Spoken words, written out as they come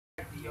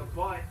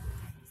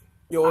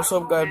Yo, what's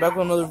up, guys? Back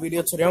with another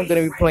video. Today I'm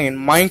gonna be playing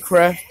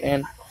Minecraft,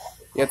 and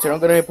yeah, today I'm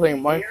gonna be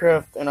playing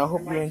Minecraft, and I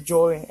hope you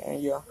enjoy. And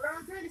yeah,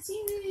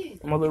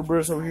 my little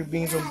brother's over here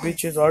being some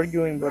bitches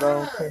arguing, but I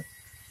don't care.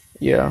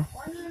 Yeah.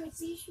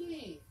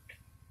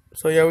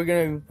 So yeah, we're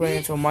gonna be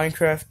playing some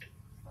Minecraft.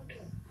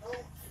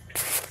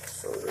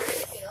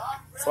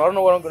 So I don't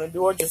know what I'm gonna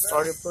do. I just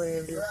started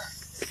playing this.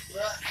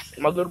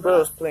 My little brother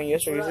was playing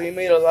yesterday, so he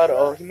made a lot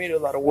of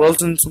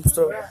worlds and some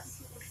stuff.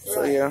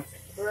 So yeah.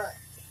 Bruh.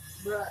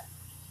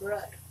 He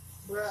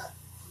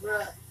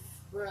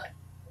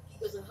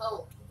goes a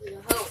hoe. He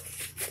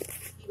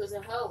goes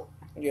a hoe.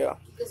 Yeah.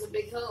 He goes a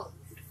big hoe.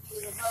 He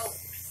goes a hoe.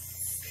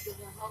 He goes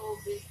a hoe,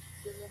 big.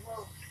 He goes a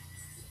hoe.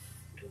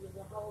 He goes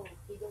a hoe.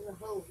 He goes a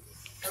hoe.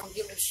 I don't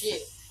give a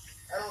shit.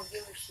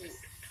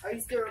 Are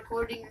you still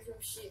recording or some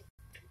shit?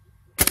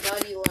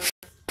 God, you are.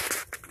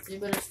 You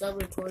better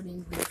stop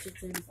recording.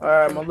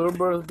 Alright, my little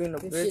brother's being a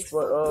bitch,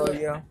 but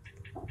yeah.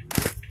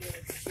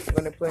 I'm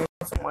gonna play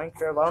some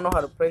Minecraft. I don't know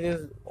how to play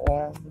this.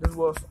 This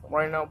was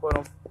right now, but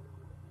I'm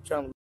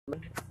trying to.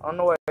 I don't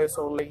know why it's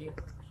so laggy.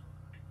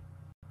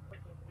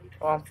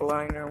 Oh, I'm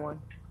flying there one.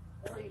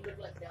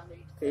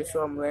 Okay,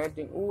 so I'm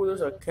landing. Ooh,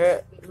 there's a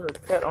cat. There's a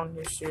cat on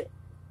this shit.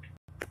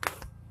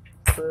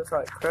 So it's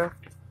like craft.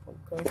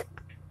 Okay.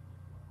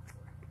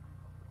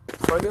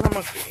 So I guess I'm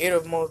on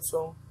creative mode.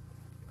 So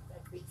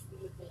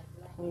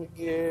let me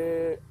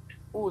get.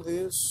 Ooh,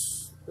 this.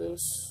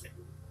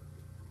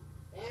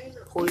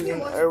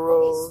 Poison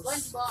arrows.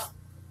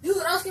 Dude,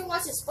 I was gonna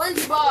watch a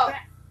SpongeBob.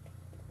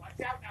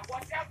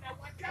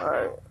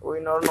 Alright,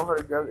 wait, no, I don't know how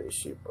to grab this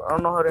shit, but I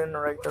don't know how to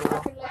interact at all. I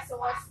like to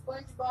watch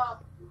SpongeBob.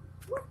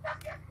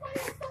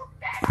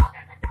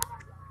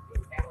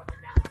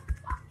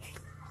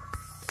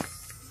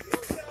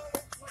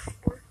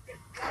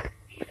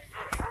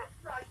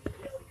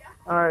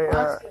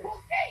 Alright,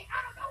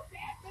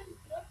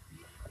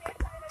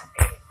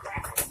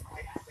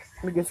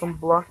 let me get some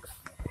blocks.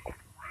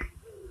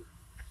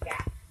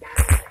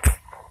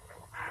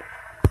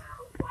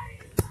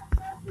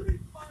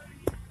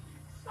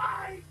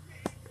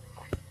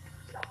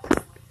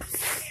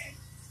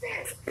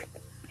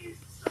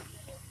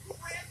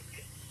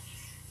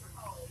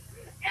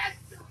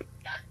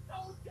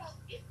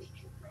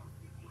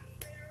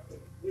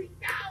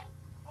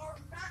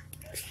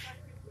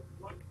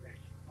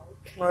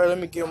 Alright, let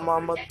me get my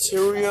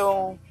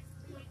material.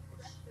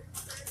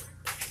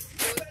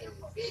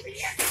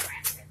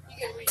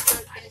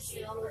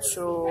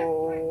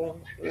 So,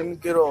 let me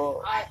get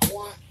all.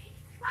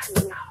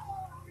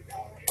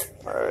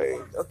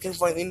 Alright, I can't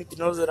find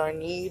anything else that I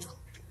need. Is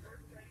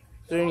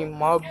there any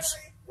mobs?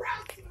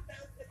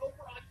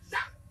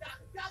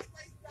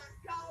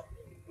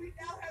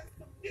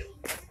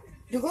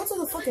 You go to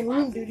the fucking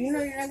room, dude. You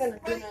know you're not gonna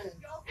do nothing.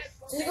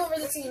 Just go over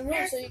to the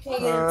room so you can't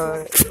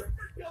get into it.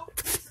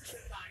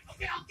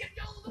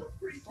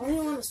 I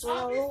don't want to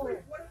start all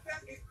over.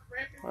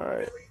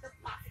 Alright.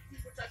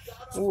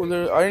 Ooh, I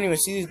didn't even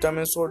see these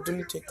diamond swords. Let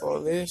me take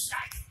all this.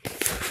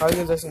 I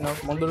guess that's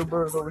enough. My little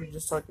brother's over here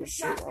just talking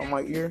shit on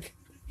my ear.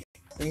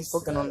 And he's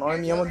fucking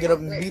annoying me. I'm gonna get up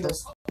and beat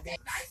this.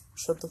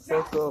 Shut the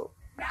fuck up.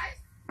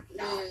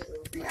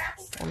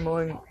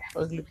 Annoying,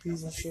 ugly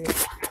piece of shit.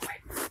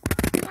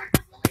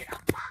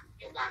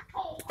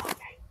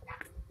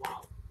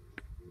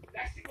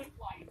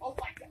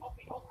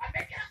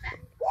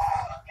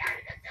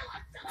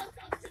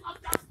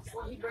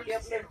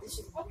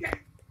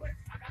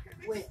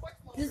 Wait,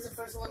 this is the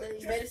first one that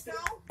he made us do.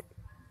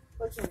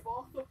 Which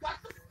one?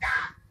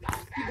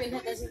 You been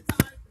at this?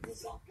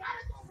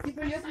 You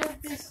been up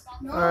like this?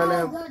 No,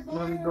 alright,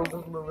 let me build a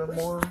little bit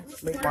more.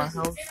 Make my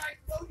house.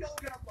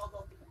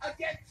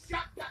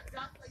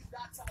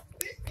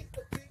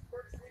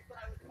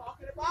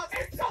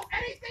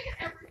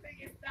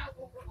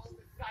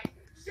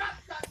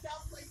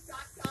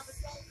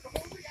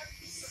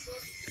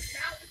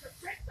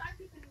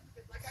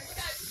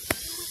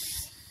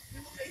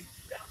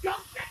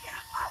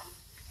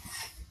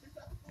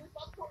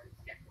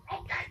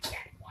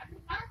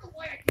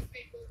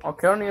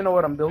 Okay, I don't even know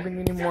what I'm building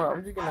anymore.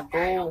 I'm just gonna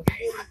go.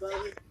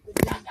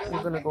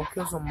 I'm gonna go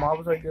kill some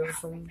mobs, I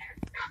guess. We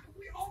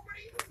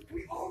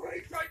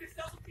already tried to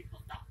sell the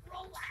people stuff.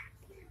 Relax.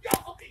 Yo,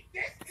 okay,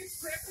 this is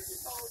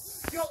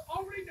Craft. Yo,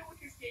 already know what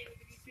this game is.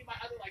 If you see my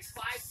other like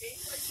 5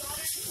 gameplays on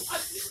it, I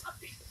just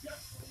update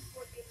just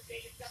for the other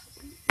day. It's got the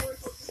 2 stories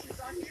or pictures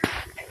on here.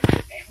 And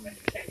the game with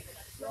the game.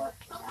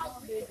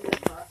 Somehow they do it.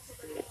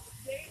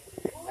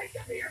 Well, like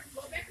up here.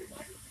 Well, next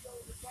time we go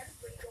to the spider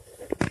bring it over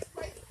to this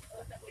place.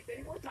 Let's not waste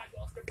any more time.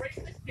 Let's break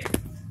this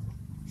game.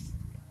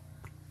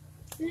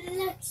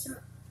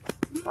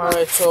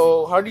 Alright,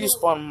 so how do you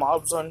spawn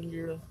mobs on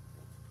here?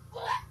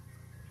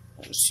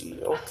 Let's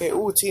see. Okay,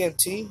 ooh,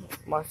 TNT.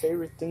 My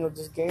favorite thing of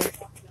this game.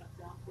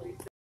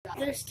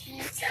 There's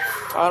cats.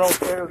 I don't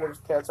care if there's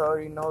cats. I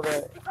already know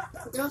that.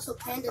 There's also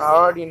pandas. I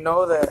already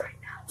know that.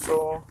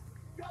 So,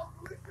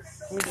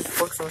 let me just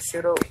fuck some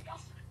shit up.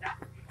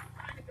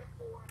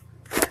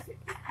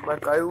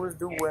 Like I always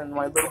do when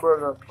my little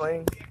brothers are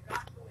playing.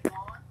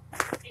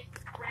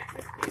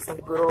 Some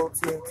good old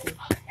TNT.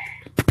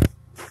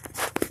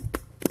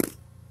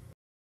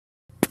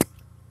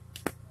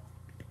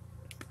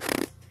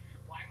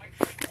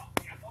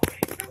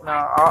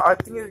 Now, I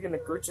think it's gonna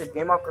glitch the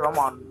game out because I'm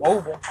on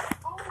mobile.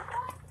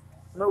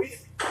 Nope.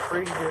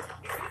 Pretty good.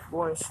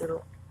 Blowing shit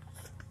up.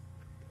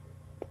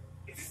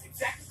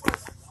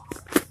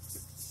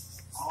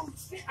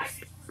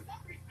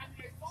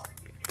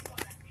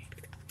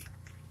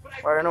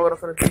 Alright, I know what I'm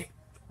gonna do.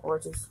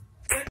 Watch this.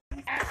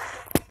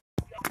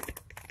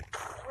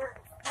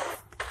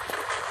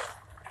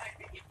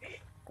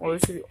 Oh,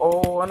 shit.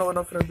 Oh, I know what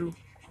I'm gonna do.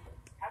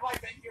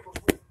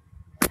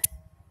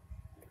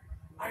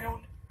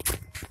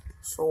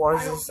 So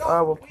watch this. I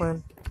have a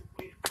plan.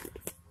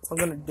 I'm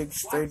gonna dig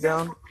straight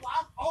down.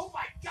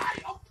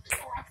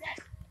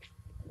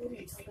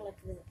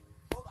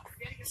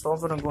 So I'm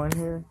gonna go in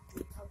here.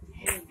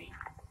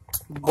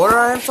 But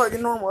I am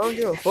fucking normal. I don't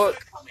give a fuck.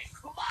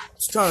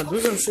 Just trying to do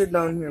some shit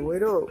down here.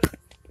 Wait up.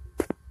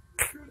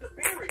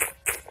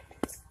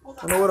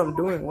 I know what I'm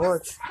doing.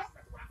 Watch.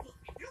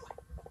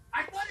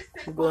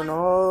 I'm going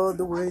all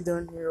the way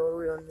down here, all the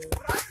way down here.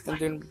 And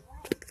then,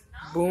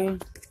 boom.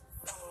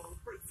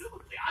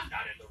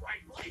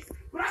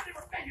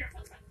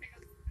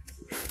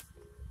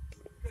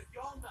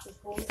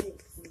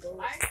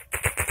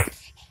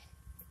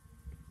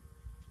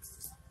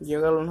 You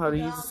gotta learn how to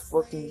use this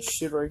fucking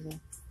shit right here.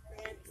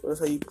 So that's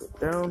how you put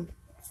down.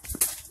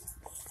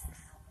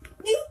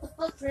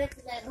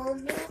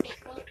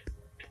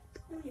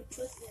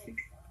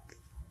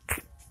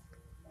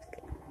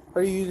 How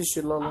do you use this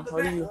shit, Lala? How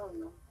do you?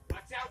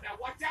 Watch out now,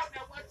 watch out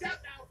now, watch out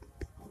now.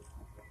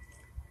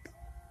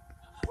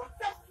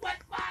 What's up,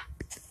 Sweatbox?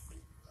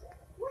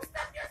 What's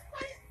up, your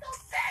sweat is so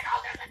bad. Oh,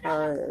 there's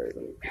another. Alright,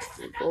 let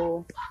me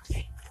go.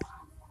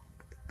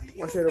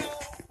 Watch it up.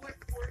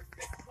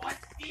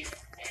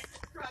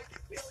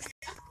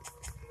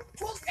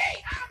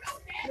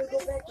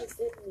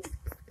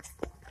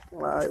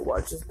 Alright,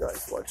 watch this,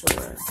 guys. Watch him,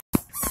 man.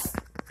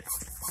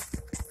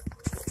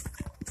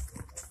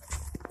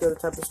 Gotta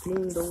tap the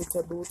screen, double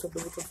tap, double tap,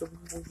 double tap, double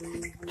tap.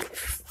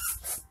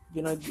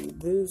 Then I do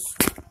this.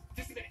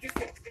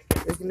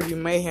 It's gonna be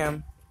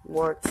mayhem.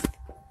 Watch.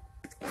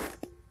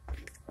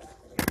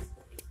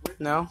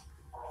 Now,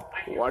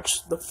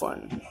 watch the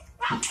fun.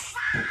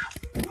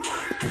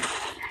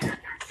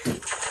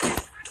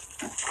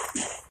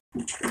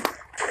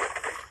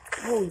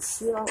 Holy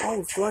shit, I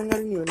was flying, I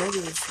didn't even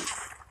notice this shit.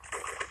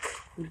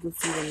 You can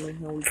see the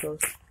mayhem we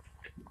caused.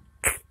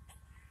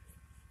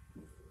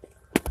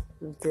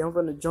 Okay, I'm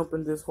gonna jump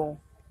in this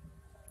hole.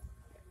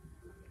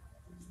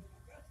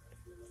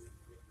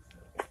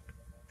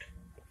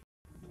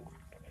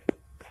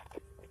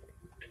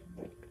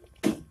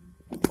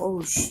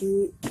 Oh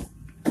shit.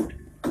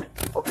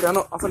 Okay,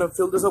 I'm gonna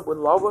fill this up with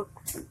lava,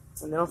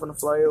 and then I'm gonna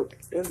fly out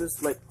in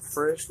this like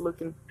fresh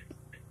looking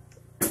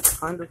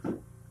kind of.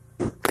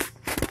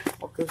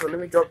 Okay, so let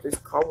me drop this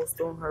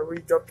cobblestone. However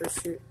you drop this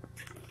shit.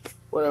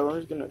 Whatever, I'm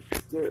just gonna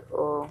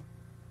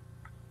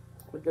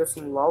get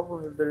some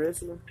lava if there is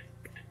here.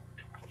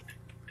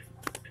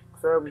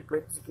 Sorry, we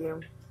played this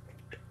game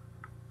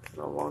in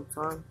a long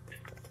time.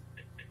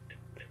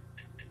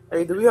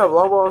 Hey, do we have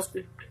lava,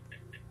 Oscar?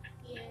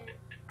 Yeah.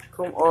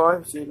 Come, oh,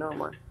 I see it now,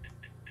 man.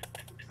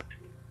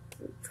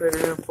 Trade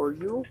it in for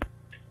you.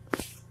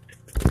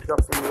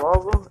 Drop some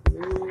lava.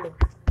 Yeah.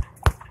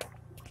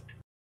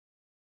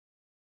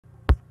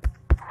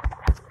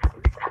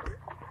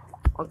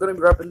 I'm gonna be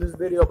wrapping this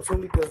video up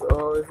soon because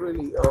it's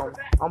really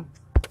I'm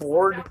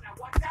bored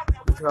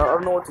because I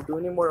don't know what to do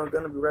anymore. I'm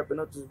gonna be wrapping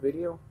up this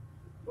video.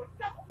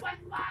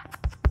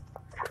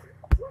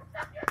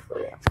 So,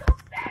 yeah.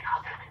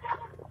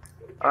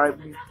 Alright,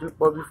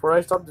 but before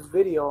I stop this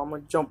video, I'm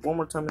gonna jump one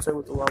more time inside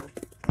with the lava.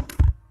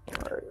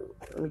 Alright,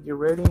 let me get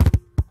ready.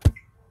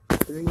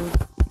 3,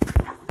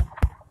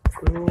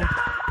 2,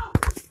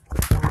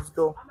 let's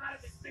go.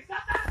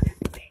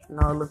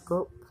 Now look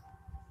up.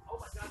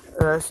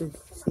 I see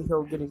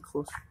hell getting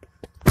close.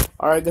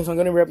 Alright guys, I'm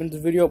gonna wrap this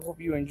video up.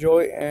 Hope you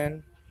enjoy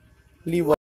and leave.